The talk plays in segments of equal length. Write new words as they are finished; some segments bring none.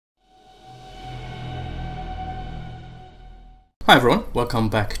Hi everyone, welcome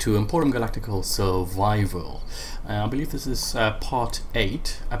back to Empyrion Galactic Survival. I believe this is part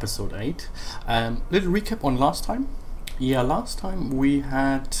 8, episode 8. Little recap on last time. Yeah, last time we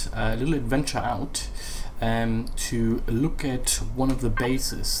had a little adventure out to look at one of the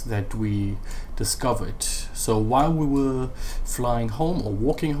bases that we discovered. So while we were flying home or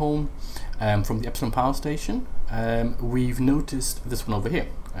walking home from the Epsilon power station, we've noticed this one over here.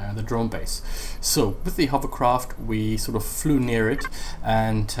 The drone base. So with the hovercraft we sort of flew near it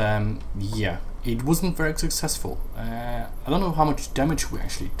and yeah, it wasn't very successful. I don't know how much damage we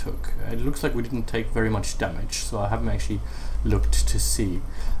actually took. It looks like we didn't take very much damage, so I haven't actually looked to see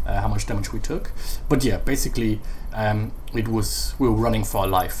how much damage we took. But yeah, basically we were running for our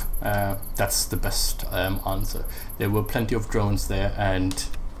life. That's the best answer. There were plenty of drones there, and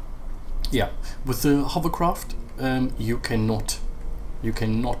yeah, with the hovercraft you cannot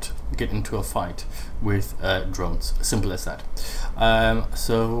get into a fight with drones. Simple as that.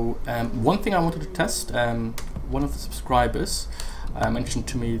 One thing I wanted to test, one of the subscribers mentioned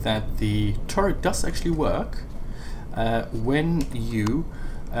to me that the turret does actually work when you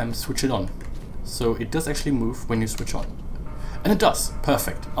switch it on. So it does actually move when you switch on. And it does.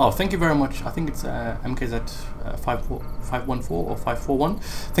 Perfect. Oh, thank you very much. I think it's MKZ 514 or 541.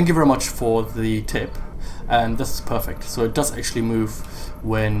 Thank you very much for the tip. And this is perfect. So it does actually move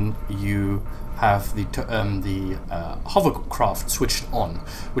when you have the hovercraft switched on,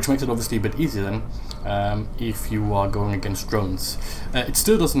 which makes it obviously a bit easier then if you are going against drones. It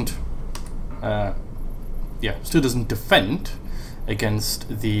still doesn't, still doesn't defend against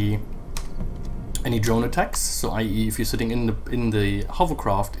any drone attacks. So, i.e., if you're sitting in the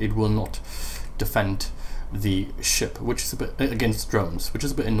hovercraft, it will not defend the ship, which is a bit against drones, which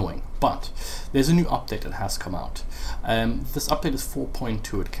is a bit annoying. But there's a new update that has come out. This update is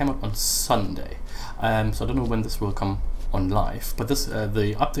 4.2. It came out on Sunday, so I don't know when this will come on live. But this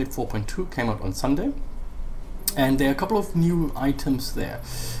the update 4.2 came out on Sunday, and there are a couple of new items there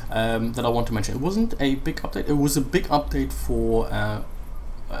that I want to mention. It wasn't a big update. It was a big update for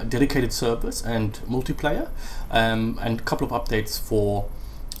dedicated servers and multiplayer, and a couple of updates for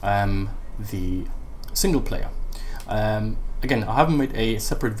the single player. Again, I haven't made a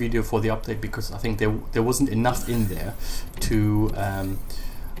separate video for the update because I think there wasn't enough in there to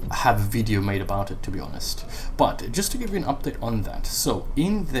have a video made about it, to be honest. But just to give you an update on that, so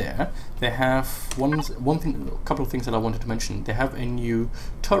in there they have a couple of things that I wanted to mention. They have a new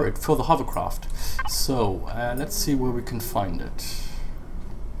turret for the hovercraft. So let's see where we can find it.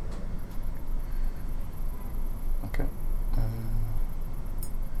 Okay.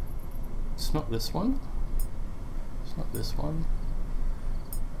 It's not this one. It's not this one.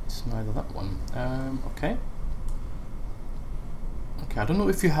 It's neither that one. Okay. Okay, I don't know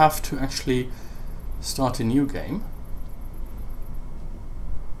if you have to actually start a new game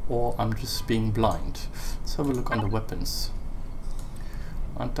or I'm just being blind. Let's have a look under weapons.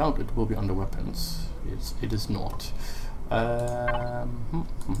 I doubt it will be under weapons. It is not.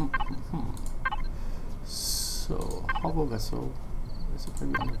 So, hover vessel. Is it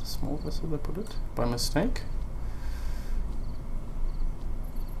maybe under the small vessel they put it by mistake?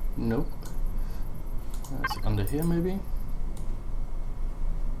 Nope. Is it under here maybe?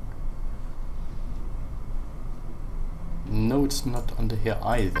 No, it's not under here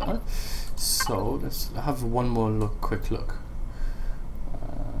either. So let's have one more quick look.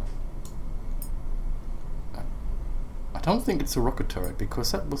 I don't think it's a rocket turret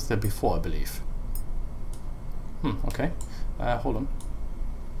because that was there before, I believe. Okay. Hold on.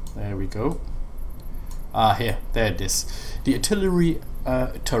 There we go. Here, there it is. The artillery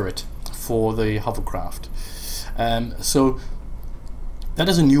turret for the hovercraft. So that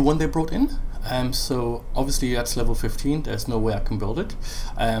is a new one they brought in. So obviously that's level 15. There's no way I can build it.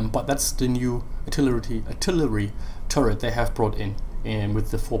 But that's the new artillery turret they have brought in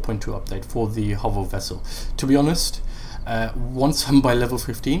with the 4.2 update for the hover vessel. To be honest, once I'm by level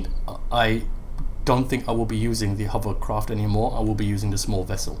 15, I don't think I will be using the hovercraft anymore. I will be using the small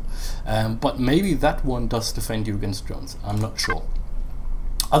vessel. But maybe that one does defend you against drones. I'm not sure.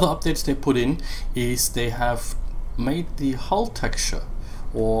 Other updates they put in is they have made the hull texture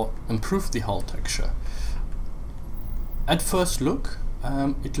or improved the hull texture. At first look,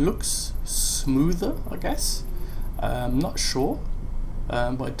 it looks smoother, I guess. I'm not sure.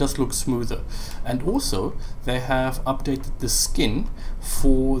 But it does look smoother. And also they have updated the skin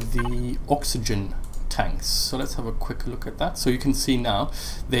for the oxygen tanks. So let's have a quick look at that. So you can see now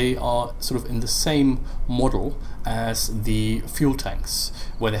they are sort of in the same model as the fuel tanks,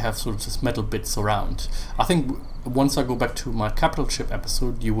 where they have sort of just metal bits around. I think once I go back to my capital ship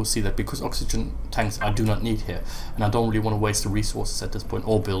episode, you will see that because oxygen tanks I do not need here, and I don't really want to waste the resources at this point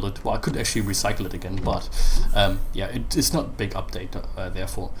or build it. Well, I could actually recycle it again, but yeah, it's not a big update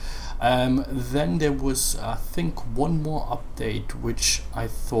therefore. Then there was, I think, one more update which I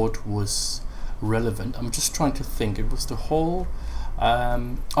thought was relevant. I'm just trying to think. It was the whole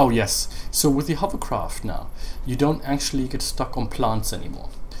oh yes, so with the hovercraft now, you don't actually get stuck on plants anymore.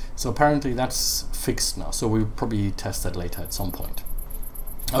 So apparently that's fixed now, so we'll probably test that later at some point.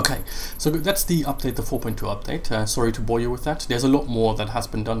 Okay, so that's the update, the 4.2 update. Sorry to bore you with that. There's a lot more that has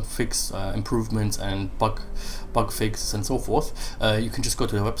been done, fix improvements and bug fixes and so forth. You can just go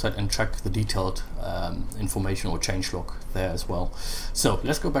to the website and check the detailed information or changelog there as well. So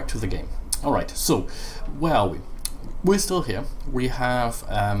let's go back to the game. All right, so where are we? We're still here. We have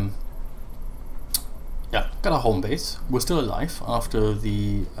yeah, got our home base. We're still alive after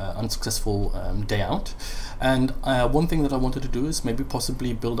the unsuccessful day out. And one thing that I wanted to do is maybe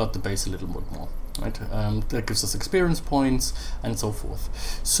possibly build out the base a little bit more. Right? That gives us experience points and so forth.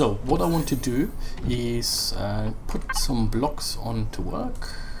 So what I want to do is put some blocks on to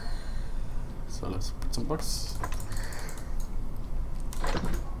work. So let's put some blocks.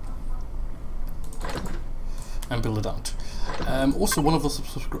 And build it out. Also, one of the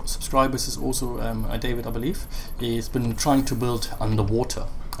subscribers is also David, I believe. He's been trying to build underwater,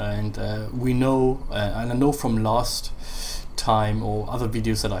 and we know, and I know from last time or other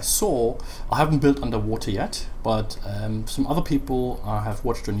videos that I saw, I haven't built underwater yet, but some other people I have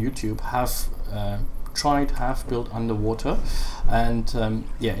watched on YouTube have have built underwater, and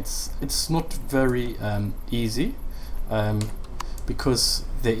yeah, it's not very easy because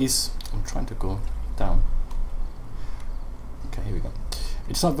there is. I'm trying to go down. Okay, here we go.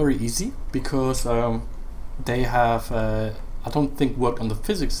 It's not very easy because they have, I don't think, worked on the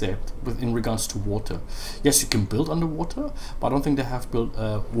physics yet in regards to water. Yes, you can build underwater, but I don't think they have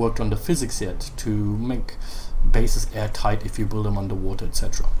worked on the physics yet to make bases airtight if you build them underwater,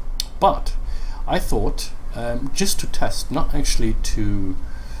 etc. But I thought, just to test, not actually to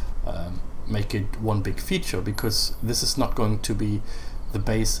make it one big feature, because this is not going to be the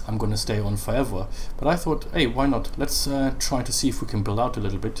base I'm going to stay on forever, but I thought, hey, why not? Let's try to see if we can build out a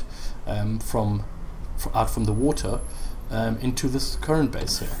little bit out from the water into this current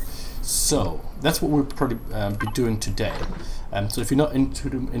base here. So that's what we'll probably be doing today. So if you're not into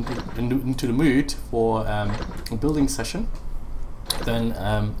the mood for a building session, then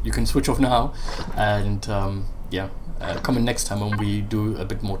you can switch off now, and yeah, come in next time when we do a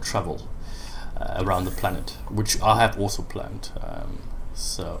bit more travel around the planet, which I have also planned.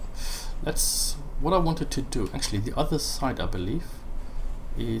 So let's, what I wanted to do, actually the other side I believe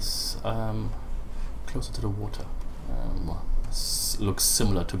is closer to the water. Well, looks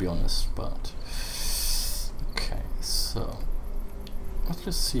similar, to be honest, but okay, so let's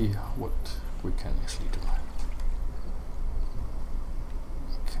just see what we can actually do.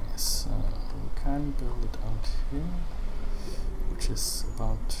 Okay, so we can build it out here, which is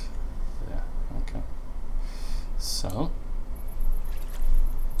about there. Okay, so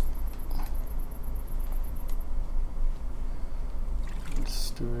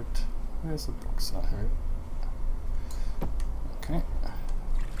let's do it. Where's the box out here? Okay.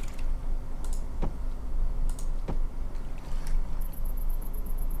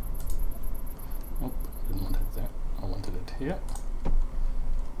 Nope, didn't want it there. I wanted it here.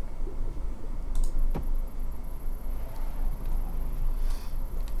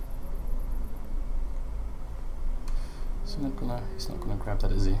 He's not gonna grab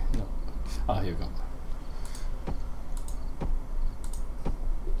that, is he? No. Ah, here we go.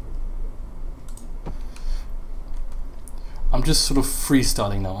 I'm just sort of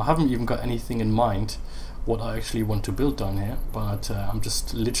freestyling now. I haven't even got anything in mind what I actually want to build down here, but I'm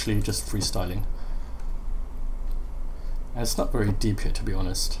just literally just freestyling. And it's not very deep here, to be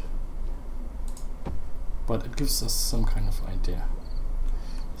honest, but it gives us some kind of idea.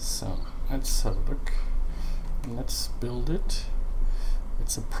 So let's have a look. Let's build it.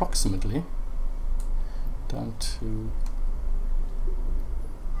 It's approximately down to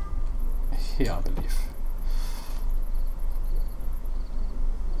here, I believe.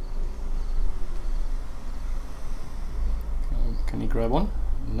 Can you grab one?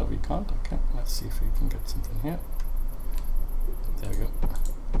 No, we can't. Okay, let's see if we can get something here. There we go.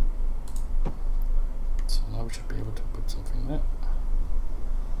 So now we should be able to put something there.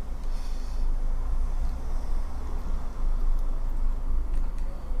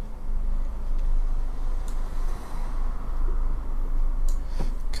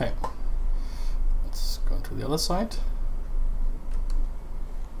 Okay, let's go to the other side.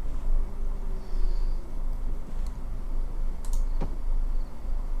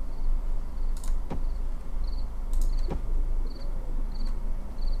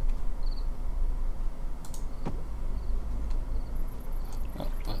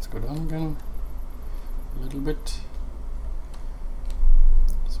 again. A little bit.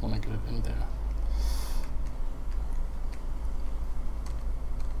 Just want to get it in there.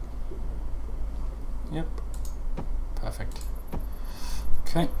 Yep. Perfect.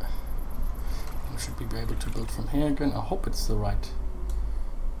 Okay. I should be able to build from here again. I hope it's the right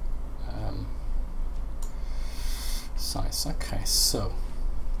size. Okay, so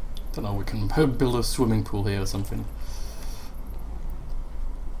don't know, we can build a swimming pool here or something.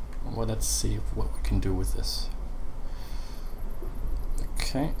 Well, let's see what we can do with this.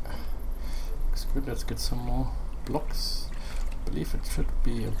 Okay, looks good. Let's get some more blocks. I believe it should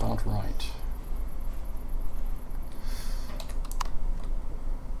be about right.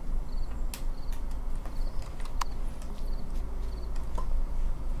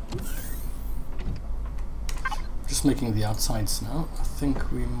 Just making the outsides now. I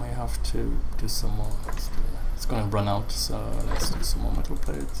think we may have to do some more. It's going to run out, so let's do some more metal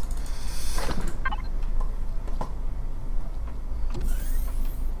plates.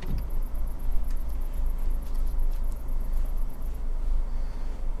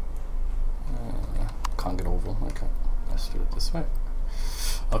 Can't get over. Okay, let's do it this way.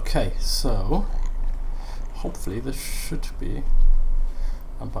 Okay, so hopefully this should be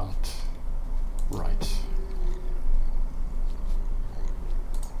about right.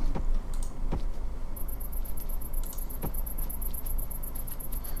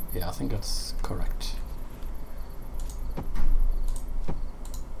 Yeah, I think that's correct.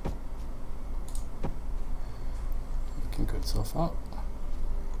 Looking good so far.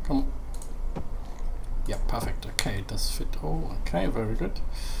 Come on. Yeah, perfect. Okay, it does fit. Oh, okay, very good.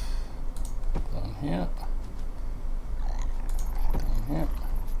 Down here. Down here.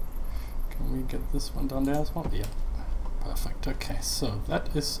 Can we get this one down there as well? Yeah. Perfect. Okay, so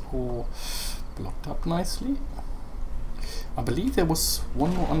that is all blocked up nicely. I believe there was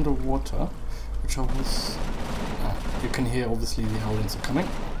one more underwater, which I was... you can hear obviously the aliens are coming.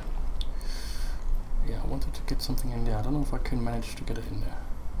 Yeah, I wanted to get something in there. I don't know if I can manage to get it in there.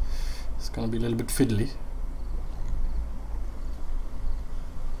 It's gonna be a little bit fiddly.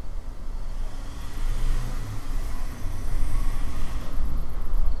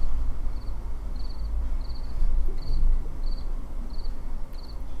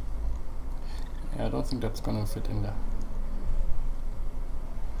 Yeah, I don't think that's gonna fit in there.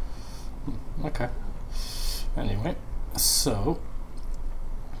 Okay. Anyway, so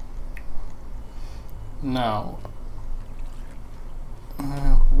now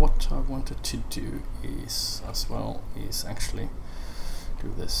what I wanted to do is as well is actually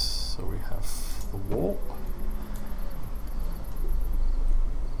do this. So we have the wall.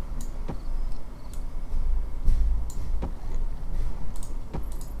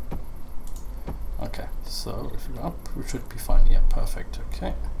 Okay, so if you go up, we should be fine. Yeah, perfect.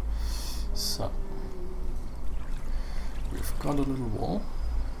 Okay. So we've got a little wall.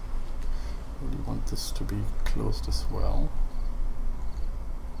 Really want this to be closed as well.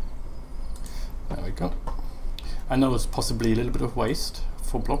 There we go. I know it's possibly a little bit of waste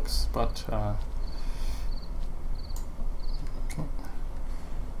for blocks, but okay.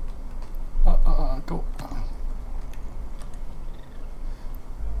 Go.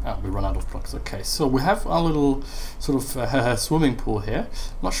 We run out of blocks. Okay, so we have our little sort of swimming pool here.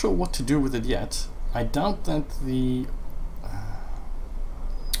 Not sure what to do with it yet. I doubt that the...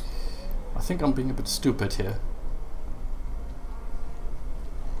 I think I'm being a bit stupid here.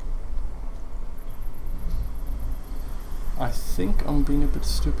 I think I'm being a bit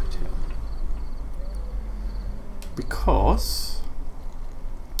stupid here. Because...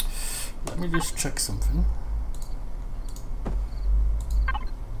 let me just check something.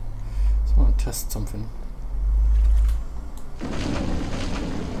 I want to test something.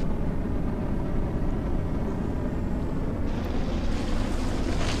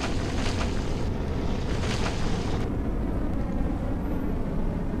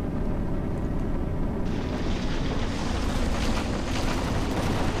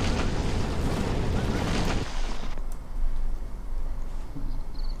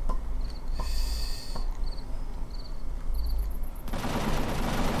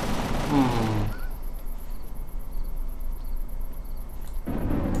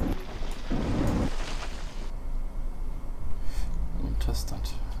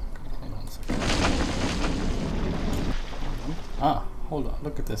 Hold on,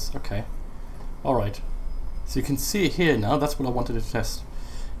 look at this. Okay. Alright. So you can see here now, that's what I wanted to test.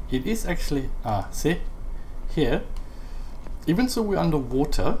 It is actually, see? Here, even so we're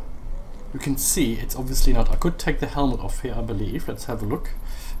underwater, you can see it's obviously not. I could take the helmet off here, I believe. Let's have a look.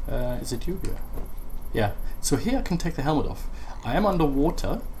 Is it you here? Yeah. So here I can take the helmet off. I am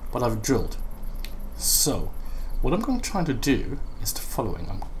underwater, but I've drilled. So what I'm going to try to do is the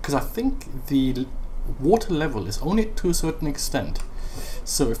following, because I think the water level is only to a certain extent.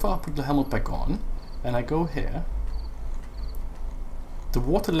 So if I put the helmet back on and I go here, the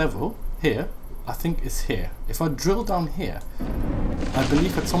water level here I think is here. If I drill down here, I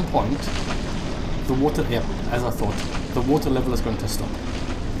believe at some point the water, yeah, as I thought, the water level is going to stop.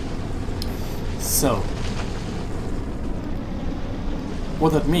 So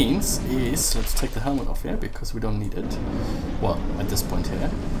what that means is, let's take the helmet off here because we don't need it, well, at this point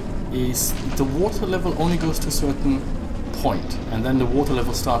here, is the water level only goes to a certain point and then the water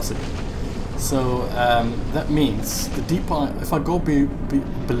level starts again. So that means the deeper, if I go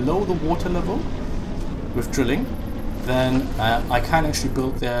below the water level with drilling, then I can actually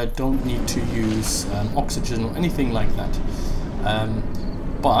build there, don't need to use oxygen or anything like that.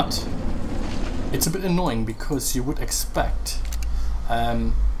 But it's a bit annoying because you would expect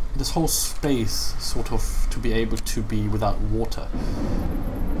this whole space sort of to be able to be without water.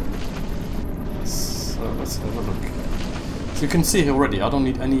 So let's have a look. So you can see here already, I don't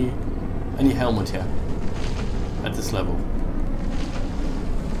need any helmet here at this level.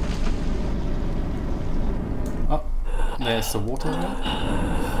 Oh, there's the water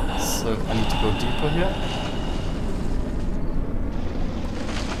here. So I need to go deeper here.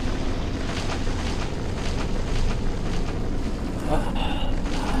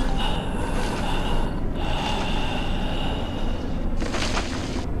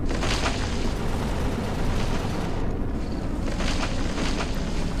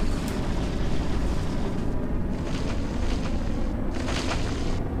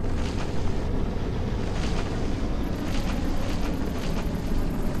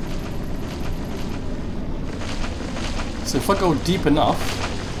 So if I go deep enough,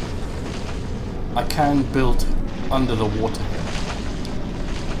 I can build under the water here.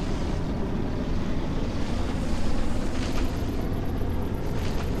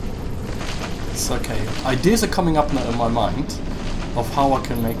 It's okay. Ideas are coming up now in my mind of how I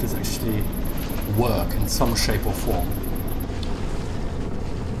can make this actually work in some shape or form.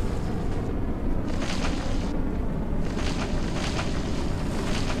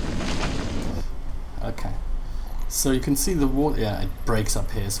 Okay. So you can see the water, yeah, it breaks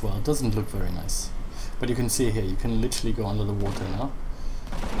up here as well. It doesn't look very nice. But you can see here, you can literally go under the water now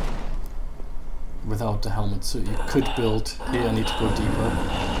without the helmet. So you could build, here I need to go deeper.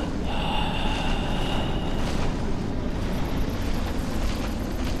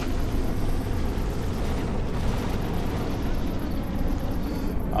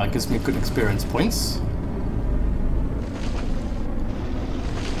 It gives me good experience points.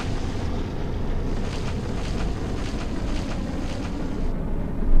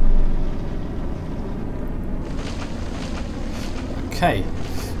 Okay,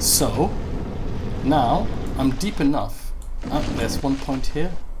 so now I'm deep enough. There's one point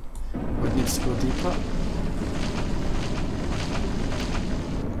here where it needs to go deeper.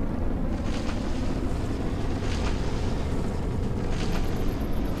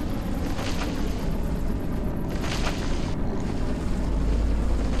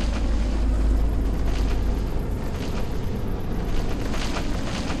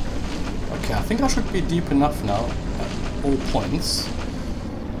 Okay, I think I should be deep enough now at all points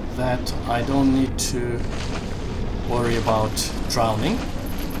that I don't need to worry about drowning.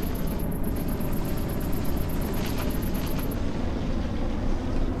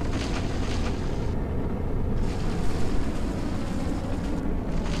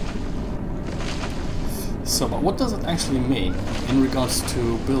 So, but what does it actually mean in regards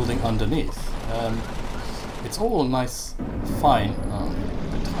to building underneath? It's all nice, fine. A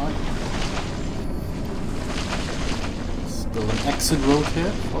bit high. Build an exit road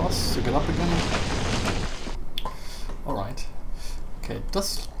here for us to get up again. Alright. Okay, it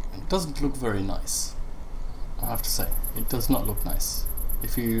doesn't look very nice, I have to say. It does not look nice.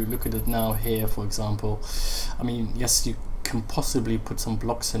 If you look at it now here, for example, I mean, yes, you can possibly put some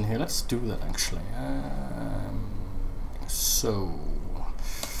blocks in here. Let's do that actually. So,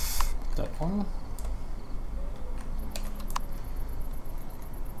 that one.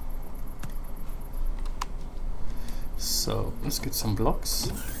 So let's get some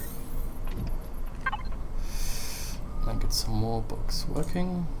blocks and get some more blocks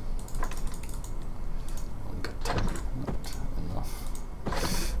working. Not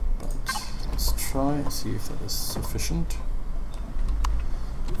enough, but let's try, see if that is sufficient.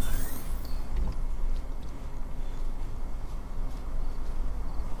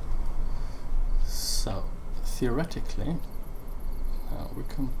 So theoretically, we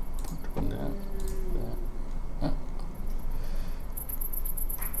can put one there.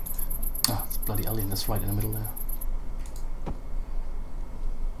 bloody alien is right in the middle there.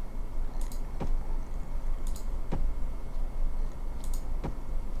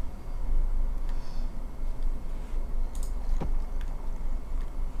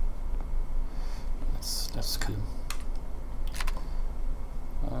 Let's kill him.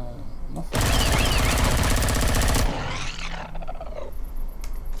 Nothing.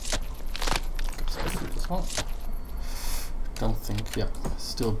 This one. Don't think, yep,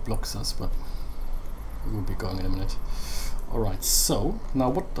 still blocks us, but we'll be going in a minute. Alright, so now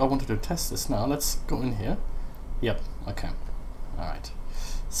what I wanted to test this now, let's go in here. Yep, okay. Alright,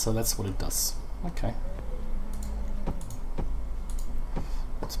 so that's what it does. Okay.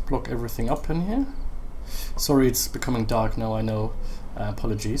 Let's block everything up in here. Sorry, it's becoming dark now, I know.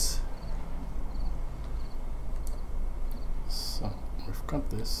 Apologies. So, we've got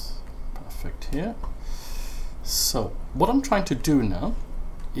this. Perfect here. So, what I'm trying to do now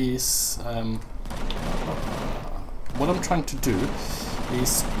is...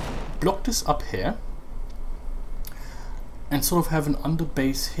 block this up here and sort of have an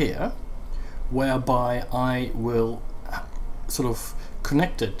underbase here whereby I will sort of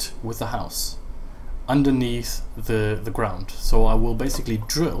connect it with the house underneath the ground. So I will basically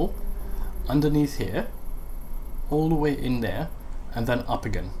drill underneath here all the way in there and then up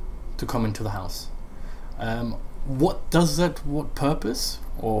again to come into the house. What does that, what purpose,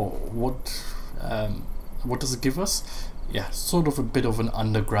 or what does it give us? Yeah, sort of a bit of an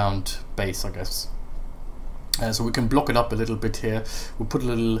underground base, I guess. So we can block it up a little bit here. We'll put a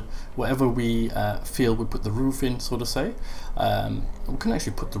little, wherever we feel we put the roof in, so to say. We can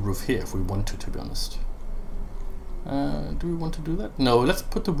actually put the roof here if we want to be honest. Do we want to do that? No, let's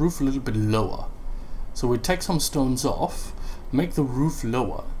put the roof a little bit lower. So we take some stones off, make the roof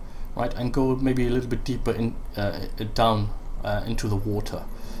lower, right, and go maybe a little bit deeper in down into the water,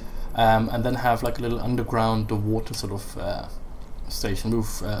 and then have like a little underground water sort of station.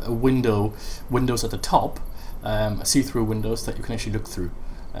 Move windows at the top, see-through windows that you can actually look through.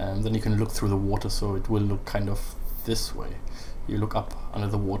 Then you can look through the water, so it will look kind of this way. You look up under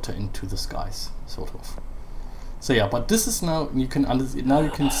the water into the skies, sort of. So yeah, but this is now you can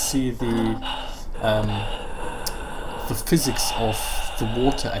see the physics of the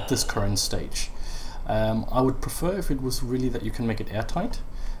water at this current stage. I would prefer if it was really that you can make it airtight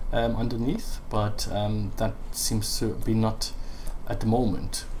underneath, but that seems to be not at the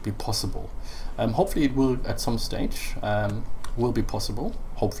moment be possible. Hopefully it will at some stage will be possible,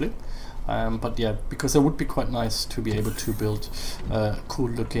 hopefully. But yeah, because it would be quite nice to be able to build cool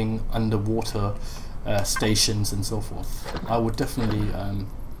looking underwater stations and so forth. I would definitely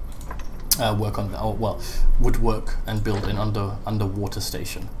work on that, or well, would work and build an underwater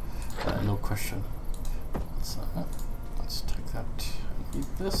station, no question. So let's take that and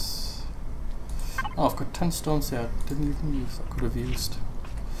eat this. Oh, I've got 10 stones there I didn't even use, I could have used.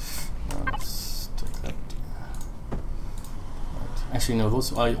 Let's take that. Right. Actually no,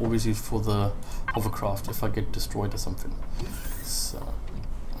 those I always use for the hovercraft if I get destroyed or something. So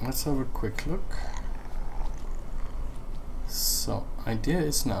let's have a quick look. So idea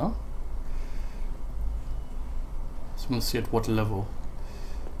is now, so I'm going to see at what level.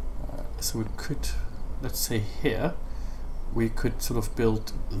 So we could, let's say here, we could sort of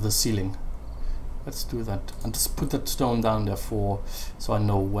build the ceiling. Let's do that and just put that stone down there so I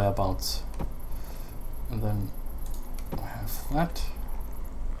know whereabouts. And then I have that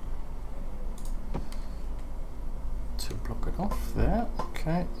to block it off there.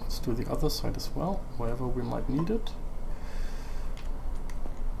 Okay, let's do the other side as well, wherever we might need it.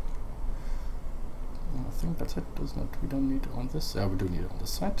 I think that's it, doesn't it? We don't need it on this. Yeah, we do need it on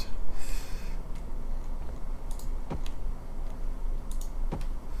this side.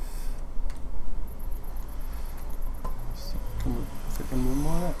 So, can we fit in one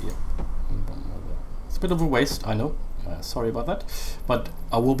more there? Yep, and one more there. It's a bit of a waste, I know. Sorry about that, but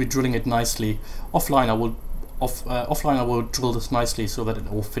I will be drilling it nicely. Offline, I will drill this nicely so that it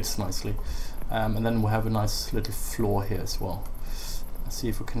all fits nicely, and then we'll have a nice little floor here as well. Let's see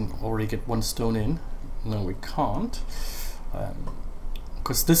if we can already get one stone in. No, we can't,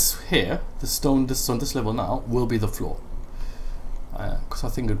 because this here, this on this level now will be the floor. Because I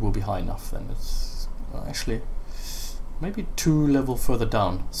think it will be high enough. Then it's actually maybe 2 levels further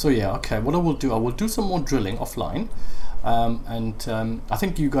down. So yeah, okay. What I will do some more drilling offline, and I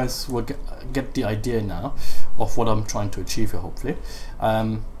think you guys will get the idea now of what I'm trying to achieve here. Hopefully,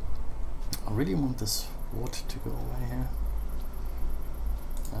 I really want this water to go away here.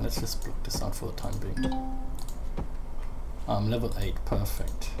 And let's just block this out for the time being. Level 8,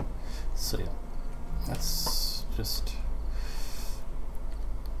 perfect. So yeah, let's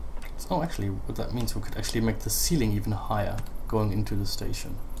Oh, actually, what that means, we could actually make the ceiling even higher going into the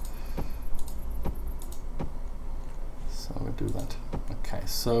station. So we'll do that. Okay,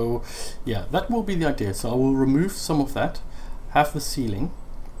 so yeah, that will be the idea. So I will remove some of that, have the ceiling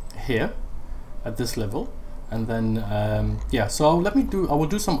here at this level, and then yeah. So I will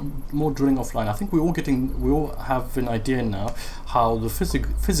do some more drilling offline. I think we all have an idea now how the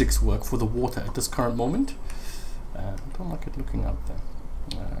physics work for the water at this current moment. I don't like it looking out there.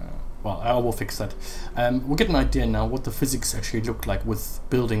 Well, I will fix that. We'll get an idea now what the physics actually look like with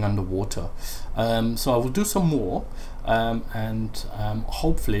building underwater. So I will do some more, and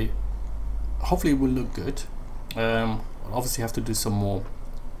hopefully it will look good. I'll obviously have to do some more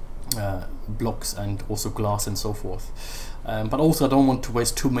blocks and also glass and so forth. But also I don't want to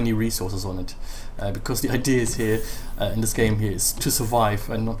waste too many resources on it, because the idea is here in this game here is to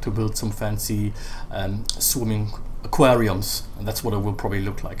survive and not to build some fancy swimming aquariums, and that's what it will probably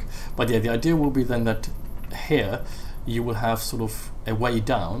look like. But yeah, the idea will be then that here you will have sort of a way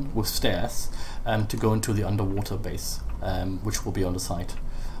down with stairs to go into the underwater base, which will be on the side.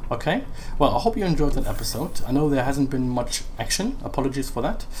 Okay, well, I hope you enjoyed that episode. I know there hasn't been much action, apologies for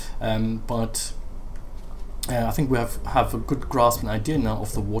that, but I think we have a good grasp and idea now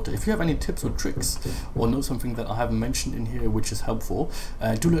of the water. If you have any tips or tricks, or know something that I haven't mentioned in here which is helpful,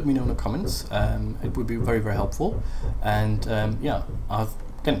 do let me know in the comments. It would be very, very helpful. And yeah,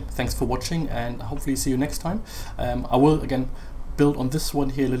 again, thanks for watching, and hopefully see you next time. I will again build on this one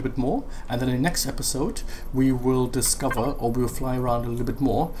here a little bit more, and then in the next episode we will discover, or we will fly around a little bit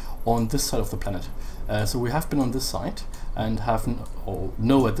more on this side of the planet. So we have been on this side and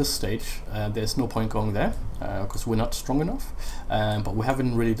know at this stage there's no point going there because we're not strong enough, but we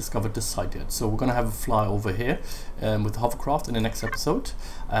haven't really discovered this side yet. So we're gonna have a fly over here with the hovercraft in the next episode,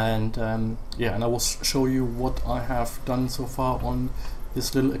 and yeah, and I will show you what I have done so far on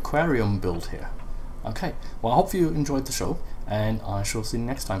this little aquarium build here. Okay, well, I hope you enjoyed the show, and I shall see you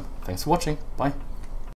next time. Thanks for watching. Bye.